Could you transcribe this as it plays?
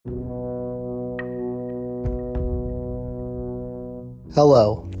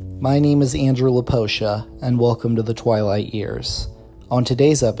Hello, my name is Andrew Laposha, and welcome to the Twilight Years. On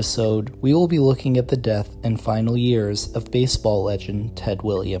today's episode, we will be looking at the death and final years of baseball legend Ted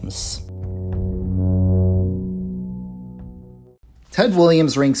Williams. Ted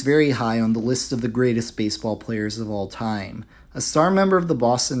Williams ranks very high on the list of the greatest baseball players of all time. A star member of the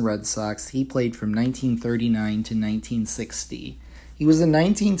Boston Red Sox, he played from 1939 to 1960. He was a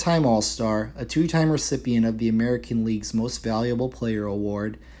 19-time All-Star, a 2-time recipient of the American League's Most Valuable Player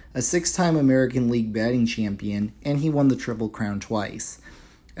Award, a 6-time American League batting champion, and he won the Triple Crown twice.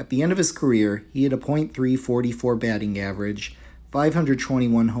 At the end of his career, he had a .344 batting average,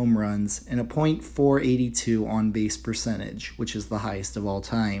 521 home runs, and a .482 on-base percentage, which is the highest of all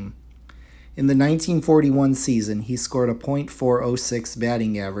time. In the 1941 season, he scored a .406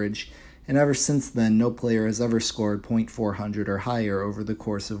 batting average, and ever since then, no player has ever scored .400 or higher over the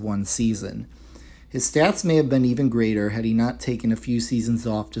course of one season. His stats may have been even greater had he not taken a few seasons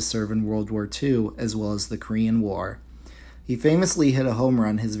off to serve in World War II as well as the Korean War. He famously hit a home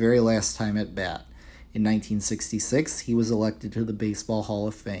run his very last time at bat. In 1966, he was elected to the Baseball Hall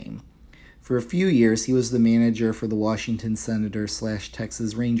of Fame. For a few years, he was the manager for the Washington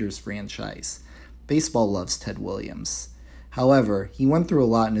Senators/Texas Rangers franchise. Baseball loves Ted Williams. However, he went through a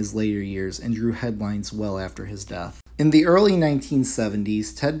lot in his later years and drew headlines well after his death. In the early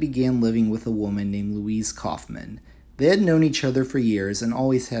 1970s, Ted began living with a woman named Louise Kaufman. They had known each other for years and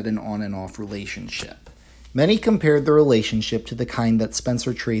always had an on and off relationship. Many compared the relationship to the kind that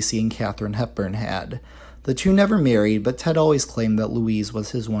Spencer Tracy and Katharine Hepburn had. The two never married, but Ted always claimed that Louise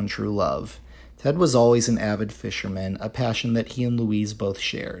was his one true love. Ted was always an avid fisherman, a passion that he and Louise both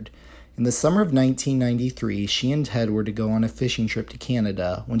shared. In the summer of 1993, she and Ted were to go on a fishing trip to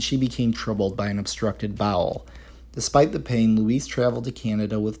Canada when she became troubled by an obstructed bowel. Despite the pain, Louise traveled to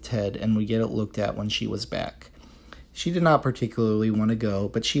Canada with Ted and would get it looked at when she was back. She did not particularly want to go,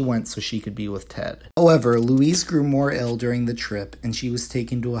 but she went so she could be with Ted. However, Louise grew more ill during the trip, and she was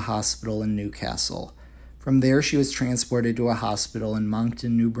taken to a hospital in Newcastle. From there, she was transported to a hospital in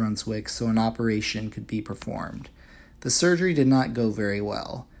Moncton, New Brunswick, so an operation could be performed. The surgery did not go very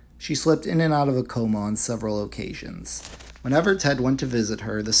well. She slipped in and out of a coma on several occasions. Whenever Ted went to visit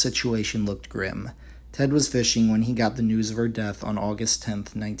her, the situation looked grim. Ted was fishing when he got the news of her death on August 10,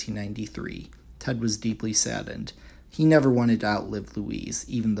 1993. Ted was deeply saddened. He never wanted to outlive Louise,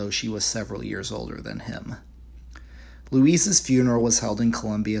 even though she was several years older than him. Louise's funeral was held in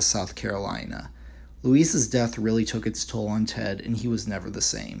Columbia, South Carolina. Louise's death really took its toll on Ted, and he was never the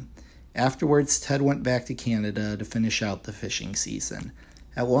same. Afterwards, Ted went back to Canada to finish out the fishing season.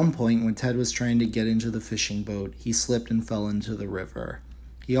 At one point, when Ted was trying to get into the fishing boat, he slipped and fell into the river.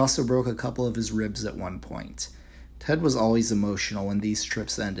 He also broke a couple of his ribs at one point. Ted was always emotional when these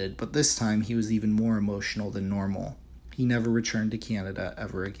trips ended, but this time he was even more emotional than normal. He never returned to Canada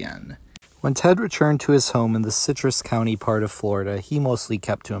ever again. When Ted returned to his home in the Citrus County part of Florida, he mostly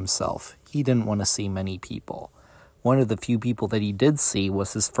kept to himself. He didn't want to see many people. One of the few people that he did see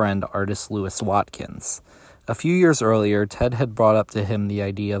was his friend, artist Louis Watkins. A few years earlier, Ted had brought up to him the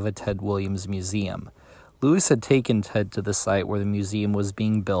idea of a Ted Williams museum. Louis had taken Ted to the site where the museum was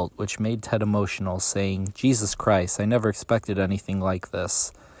being built, which made Ted emotional, saying, "Jesus Christ, I never expected anything like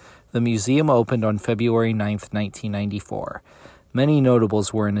this." The museum opened on February 9, 1994. Many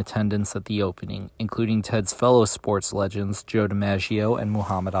notables were in attendance at the opening, including Ted's fellow sports legends Joe DiMaggio and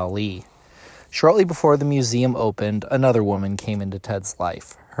Muhammad Ali. Shortly before the museum opened, another woman came into Ted's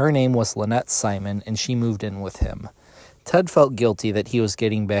life. Her name was Lynette Simon, and she moved in with him. Ted felt guilty that he was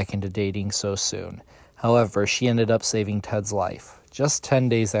getting back into dating so soon. However, she ended up saving Ted's life. Just 10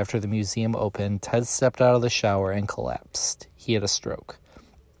 days after the museum opened, Ted stepped out of the shower and collapsed. He had a stroke.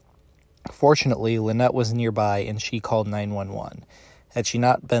 Fortunately, Lynette was nearby, and she called 911. Had she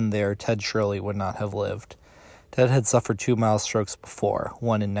not been there, Ted surely would not have lived. Ted had suffered 2 mild strokes before,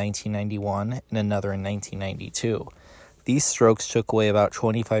 one in 1991 and another in 1992. These strokes took away about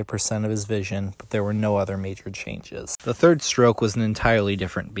 25% of his vision, but there were no other major changes. The third stroke was an entirely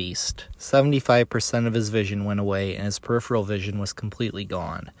different beast. 75% of his vision went away, and his peripheral vision was completely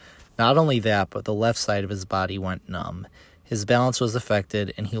gone. Not only that, but the left side of his body went numb. His balance was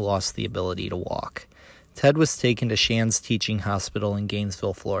affected, and he lost the ability to walk. Ted was taken to Shands Teaching Hospital in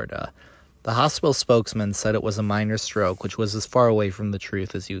Gainesville, Florida. The hospital spokesman said it was a minor stroke, which was as far away from the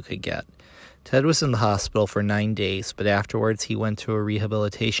truth as you could get. Ted was in the hospital for 9 days, but afterwards he went to a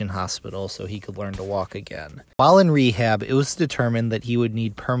rehabilitation hospital so he could learn to walk again. While in rehab, it was determined that he would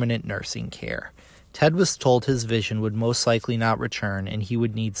need permanent nursing care. Ted was told his vision would most likely not return and he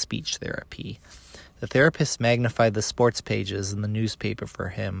would need speech therapy. The therapist magnified the sports pages in the newspaper for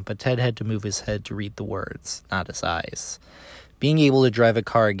him, but Ted had to move his head to read the words, not his eyes. Being able to drive a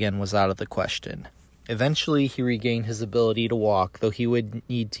car again was out of the question. Eventually, he regained his ability to walk, though he would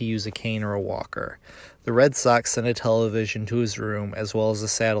need to use a cane or a walker. The Red Sox sent a television to his room, as well as a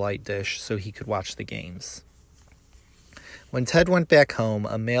satellite dish, so he could watch the games. When Ted went back home,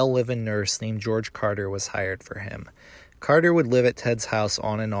 a male live-in nurse named George Carter was hired for him. Carter would live at Ted's house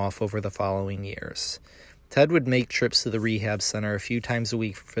on and off over the following years. Ted would make trips to the rehab center a few times a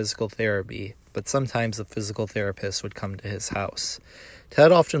week for physical therapy, but sometimes the physical therapist would come to his house.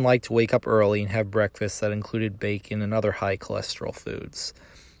 Ted often liked to wake up early and have breakfast that included bacon and other high-cholesterol foods.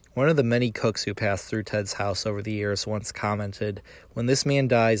 One of the many cooks who passed through Ted's house over the years once commented, "When this man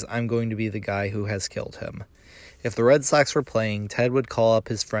dies, I'm going to be the guy who has killed him." If the Red Sox were playing, Ted would call up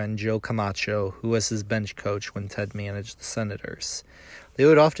his friend Joe Camacho, who was his bench coach when Ted managed the Senators. They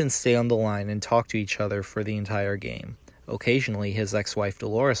would often stay on the line and talk to each other for the entire game. Occasionally, his ex-wife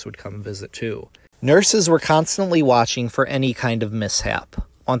Dolores would come visit too. Nurses were constantly watching for any kind of mishap.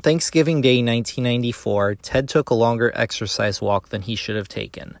 On Thanksgiving Day 1994, Ted took a longer exercise walk than he should have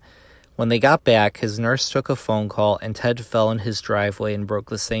taken. When they got back, his nurse took a phone call and Ted fell in his driveway and broke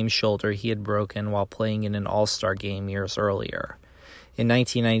the same shoulder he had broken while playing in an All-Star game years earlier. In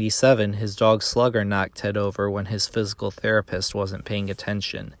 1997, his dog Slugger knocked Ted over when his physical therapist wasn't paying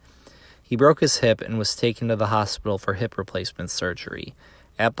attention. He broke his hip and was taken to the hospital for hip replacement surgery.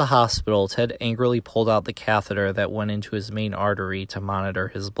 At the hospital, Ted angrily pulled out the catheter that went into his main artery to monitor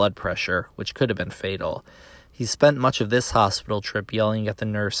his blood pressure, which could have been fatal. He spent much of this hospital trip yelling at the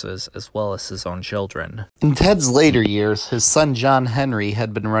nurses as well as his own children. In Ted's later years, his son John Henry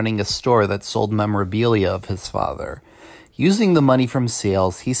had been running a store that sold memorabilia of his father. Using the money from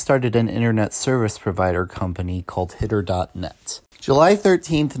sales, he started an internet service provider company called Hitter.net. July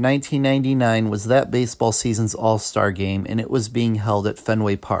 13th, 1999 was that baseball season's All-Star game, and it was being held at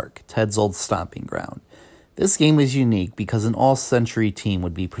Fenway Park, Ted's old stomping ground. This game was unique because an all-century team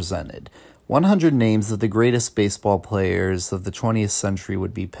would be presented. 100 names of the greatest baseball players of the 20th century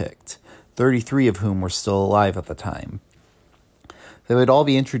would be picked, 33 of whom were still alive at the time. They would all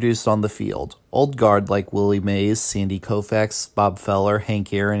be introduced on the field. Old guard like Willie Mays, Sandy Koufax, Bob Feller,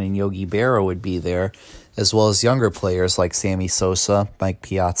 Hank Aaron, and Yogi Berra would be there, as well as younger players like Sammy Sosa, Mike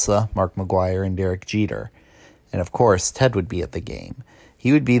Piazza, Mark McGwire, and Derek Jeter. And of course, Ted would be at the game.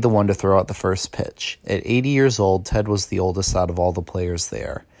 He would be the one to throw out the first pitch. At 80 years old, Ted was the oldest out of all the players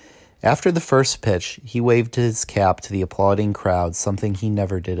there. After the first pitch, he waved his cap to the applauding crowd, something he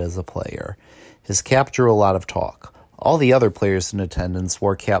never did as a player. His cap drew a lot of talk. All the other players in attendance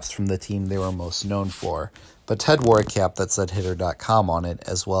wore caps from the team they were most known for, but Ted wore a cap that said Hitter.com on it,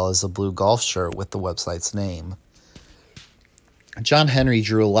 as well as a blue golf shirt with the website's name. John Henry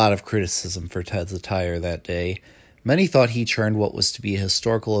drew a lot of criticism for Ted's attire that day. Many thought he turned what was to be a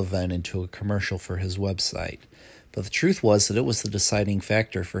historical event into a commercial for his website, but the truth was that it was the deciding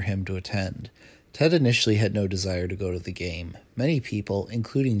factor for him to attend. Ted initially had no desire to go to the game. Many people,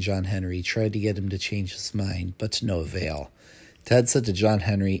 including John Henry, tried to get him to change his mind, but to no avail. Ted said to John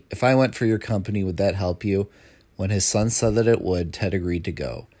Henry, "If I went for your company, would that help you?" When his son said that it would, Ted agreed to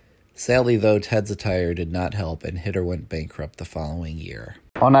go. Sadly, though, Ted's attire did not help, and Hitter went bankrupt the following year.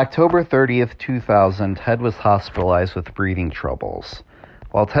 On October 30th, 2000, Ted was hospitalized with breathing troubles.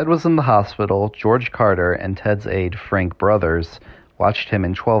 While Ted was in the hospital, George Carter and Ted's aide, Frank Brothers, watched him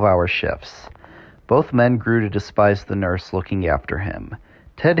in 12-hour shifts. Both men grew to despise the nurse looking after him.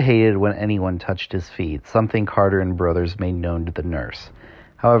 Ted hated when anyone touched his feet, something Carter and Brothers made known to the nurse.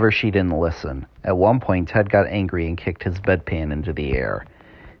 However, she didn't listen. At one point, Ted got angry and kicked his bedpan into the air.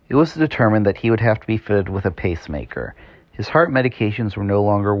 It was determined that he would have to be fitted with a pacemaker. His heart medications were no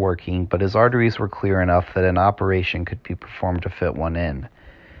longer working, but his arteries were clear enough that an operation could be performed to fit one in.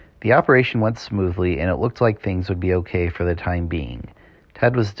 The operation went smoothly, and it looked like things would be okay for the time being.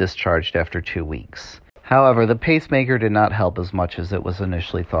 Ted was discharged after 2 weeks. However, the pacemaker did not help as much as it was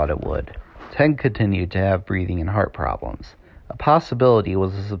initially thought it would. Ted continued to have breathing and heart problems. A possibility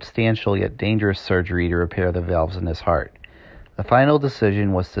was a substantial yet dangerous surgery to repair the valves in his heart. The final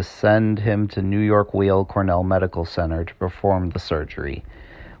decision was to send him to New York Weill Cornell Medical Center to perform the surgery.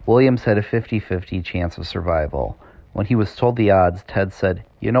 Williams had a 50-50 chance of survival. When he was told the odds, Ted said,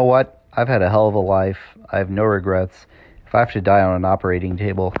 "You know what? I've had a hell of a life. I have no regrets. If I have to die on an operating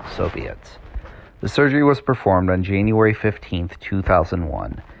table, so be it." The surgery was performed on January 15,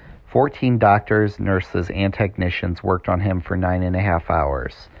 2001. 14 doctors, nurses, and technicians worked on him for 9.5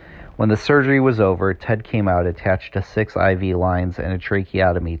 hours. When the surgery was over, Ted came out attached to 6 IV lines and a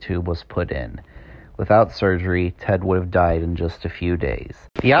tracheotomy tube was put in. Without surgery, Ted would have died in just a few days.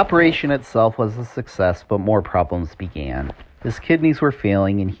 The operation itself was a success, but more problems began. His kidneys were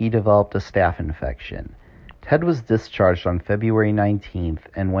failing and he developed a staph infection. Ted was discharged on February 19th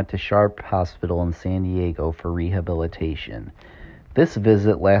and went to Sharp Hospital in San Diego for rehabilitation. This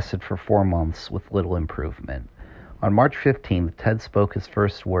visit lasted for 4 months with little improvement. On March 15th, Ted spoke his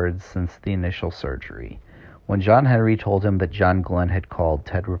first words since the initial surgery. When John Henry told him that John Glenn had called,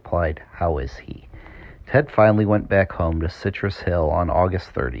 Ted replied, "How is he?" Ted finally went back home to Citrus Hill on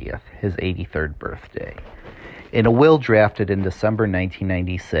August 30th, his 83rd birthday. In a will drafted in December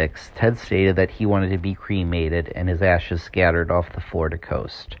 1996, Ted stated that he wanted to be cremated and his ashes scattered off the Florida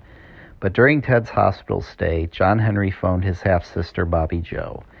coast. But during Ted's hospital stay, John Henry phoned his half-sister Bobby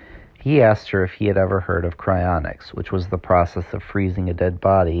Jo. He asked her if he had ever heard of cryonics, which was the process of freezing a dead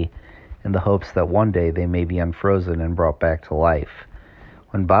body in the hopes that one day they may be unfrozen and brought back to life.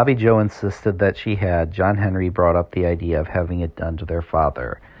 When Bobby Jo insisted that she had, John Henry brought up the idea of having it done to their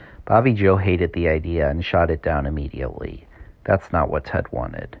father. Bobby Jo hated the idea and shot it down immediately. That's not what Ted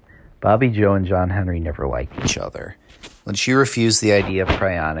wanted. Bobby Jo and John Henry never liked each other. When she refused the idea of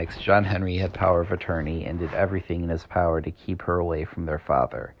cryonics, John Henry had power of attorney and did everything in his power to keep her away from their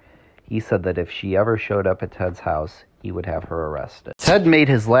father. He said that if she ever showed up at Ted's house, he would have her arrested. Ted made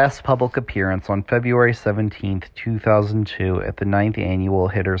his last public appearance on February 17, 2002 at the 9th Annual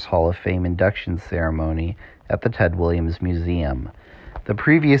Hitters Hall of Fame induction ceremony at the Ted Williams Museum. The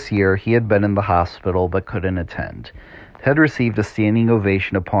previous year, he had been in the hospital but couldn't attend. Ted received a standing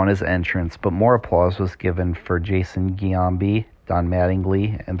ovation upon his entrance, but more applause was given for Jason Giambi, Don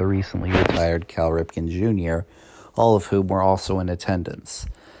Mattingly, and the recently retired Cal Ripken Jr., all of whom were also in attendance.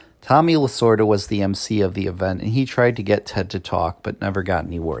 Tommy Lasorda was the MC of the event, and he tried to get Ted to talk, but never got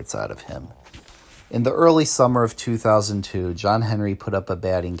any words out of him. In the early summer of 2002, John Henry put up a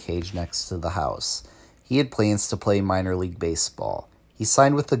batting cage next to the house. He had plans to play minor league baseball. He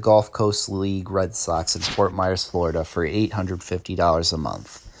signed with the Gulf Coast League Red Sox in Fort Myers, Florida for $850 a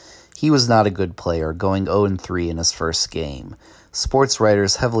month. He was not a good player, going 0-3 in his first game. Sports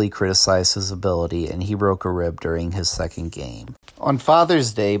writers heavily criticized his ability, and he broke a rib during his second game. On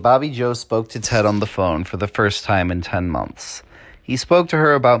Father's Day, Bobby Jo spoke to Ted on the phone for the first time in 10 months. He spoke to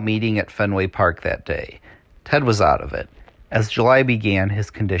her about meeting at Fenway Park that day. Ted was out of it. As July began, his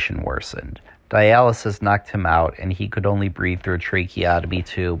condition worsened. Dialysis knocked him out, and he could only breathe through a tracheotomy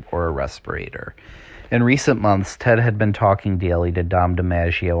tube or a respirator. In recent months, Ted had been talking daily to Dom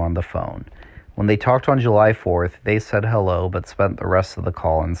DiMaggio on the phone. When they talked on July 4th, they said hello but spent the rest of the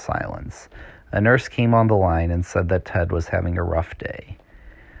call in silence. A nurse came on the line and said that Ted was having a rough day.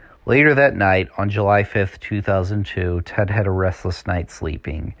 Later that night, on July 5th, 2002, Ted had a restless night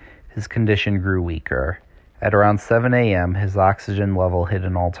sleeping. His condition grew weaker. At around 7 a.m., his oxygen level hit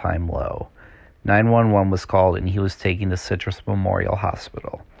an all-time low. 911 was called and he was taken to Citrus Memorial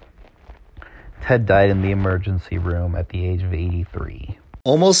Hospital. Ted died in the emergency room at the age of 83.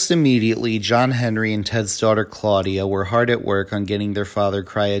 Almost immediately, John Henry and Ted's daughter Claudia were hard at work on getting their father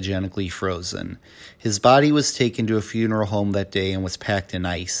cryogenically frozen. His body was taken to a funeral home that day and was packed in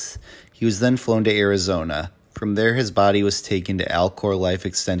ice. He was then flown to Arizona. From there, his body was taken to Alcor Life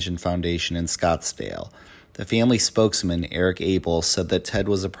Extension Foundation in Scottsdale. The family spokesman, Eric Abel, said that Ted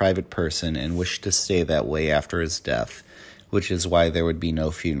was a private person and wished to stay that way after his death, which is why there would be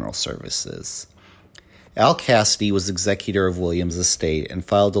no funeral services. Al Cassidy was executor of Williams' estate and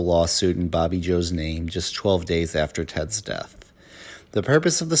filed a lawsuit in Bobby Jo's name just 12 days after Ted's death. The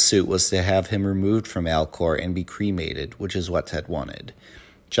purpose of the suit was to have him removed from Alcor and be cremated, which is what Ted wanted.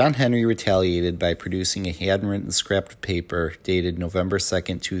 John Henry retaliated by producing a handwritten scrap of paper dated November 2,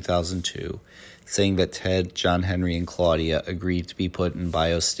 2002, saying that Ted, John Henry, and Claudia agreed to be put in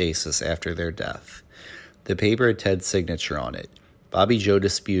biostasis after their death. The paper had Ted's signature on it. Bobby Jo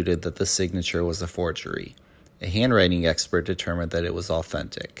disputed that the signature was a forgery. A handwriting expert determined that it was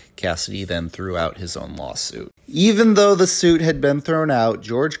authentic. Cassidy then threw out his own lawsuit. Even though the suit had been thrown out,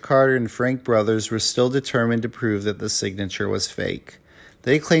 George Carter and Frank Brothers were still determined to prove that the signature was fake.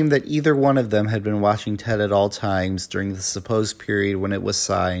 They claimed that either one of them had been watching Ted at all times during the supposed period when it was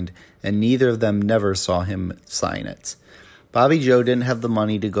signed, and neither of them never saw him sign it. Bobby Jo didn't have the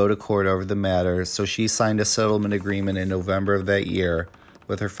money to go to court over the matter, so she signed a settlement agreement in November of that year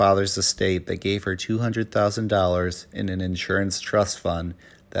with her father's estate that gave her $200,000 in an insurance trust fund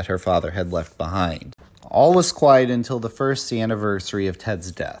that her father had left behind. All was quiet until the first anniversary of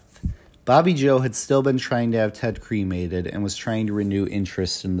Ted's death. Bobby Jo had still been trying to have Ted cremated and was trying to renew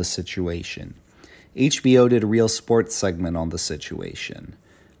interest in the situation. HBO did a Real Sports segment on the situation.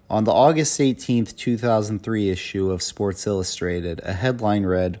 On the August 18, 2003 issue of Sports Illustrated, a headline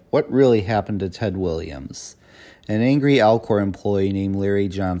read, "What Really Happened to Ted Williams?" An angry Alcor employee named Larry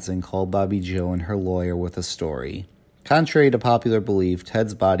Johnson called Bobby Jo and her lawyer with a story. Contrary to popular belief,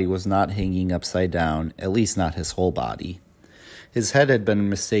 Ted's body was not hanging upside down, at least not his whole body. His head had been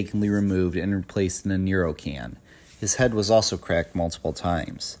mistakenly removed and replaced in a NeuroCan. His head was also cracked multiple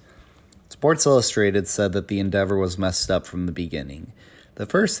times. Sports Illustrated said that the endeavor was messed up from the beginning. The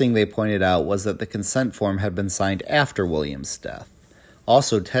first thing they pointed out was that the consent form had been signed after Williams' death.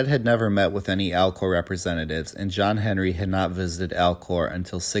 Also, Ted had never met with any Alcor representatives, and John Henry had not visited Alcor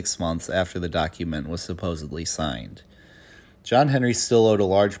until 6 months after the document was supposedly signed. John Henry still owed a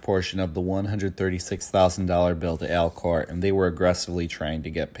large portion of the $136,000 bill to Alcor, and they were aggressively trying to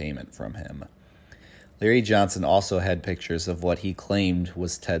get payment from him. Larry Johnson also had pictures of what he claimed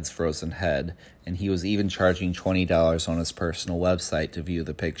was Ted's frozen head, and he was even charging $20 on his personal website to view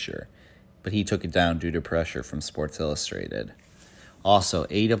the picture, but he took it down due to pressure from Sports Illustrated. Also,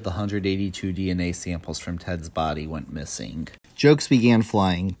 8 of the 182 DNA samples from Ted's body went missing. Jokes began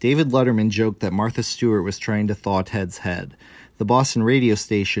flying. David Letterman joked that Martha Stewart was trying to thaw Ted's head. The Boston radio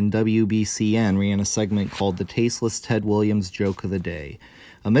station WBCN ran a segment called The Tasteless Ted Williams Joke of the Day.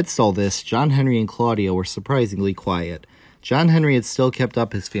 Amidst all this, John Henry and Claudia were surprisingly quiet. John Henry had still kept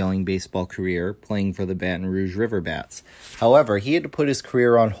up his failing baseball career, playing for the Baton Rouge River Bats. However, he had to put his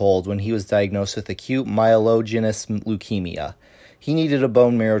career on hold when he was diagnosed with acute myelogenous leukemia. He needed a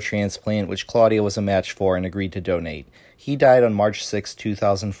bone marrow transplant, which Claudia was a match for and agreed to donate. He died on March 6,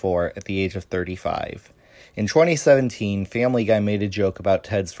 2004, at the age of 35. In 2017, Family Guy made a joke about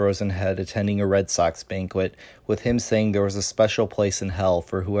Ted's frozen head attending a Red Sox banquet, with him saying there was a special place in hell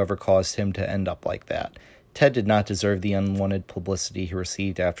for whoever caused him to end up like that. Ted did not deserve the unwanted publicity he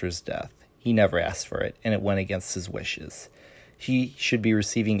received after his death. He never asked for it, and it went against his wishes. He should be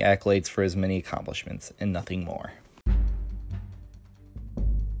receiving accolades for his many accomplishments, and nothing more.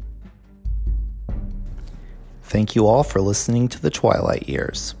 Thank you all for listening to The Twilight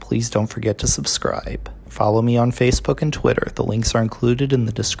Years. Please don't forget to subscribe. Follow me on Facebook and Twitter. The links are included in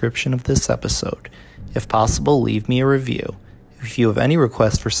the description of this episode. If possible, leave me a review. If you have any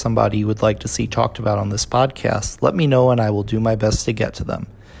requests for somebody you would like to see talked about on this podcast, let me know and I will do my best to get to them.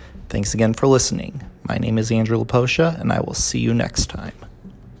 Thanks again for listening. My name is Andrew Laposha, and I will see you next time.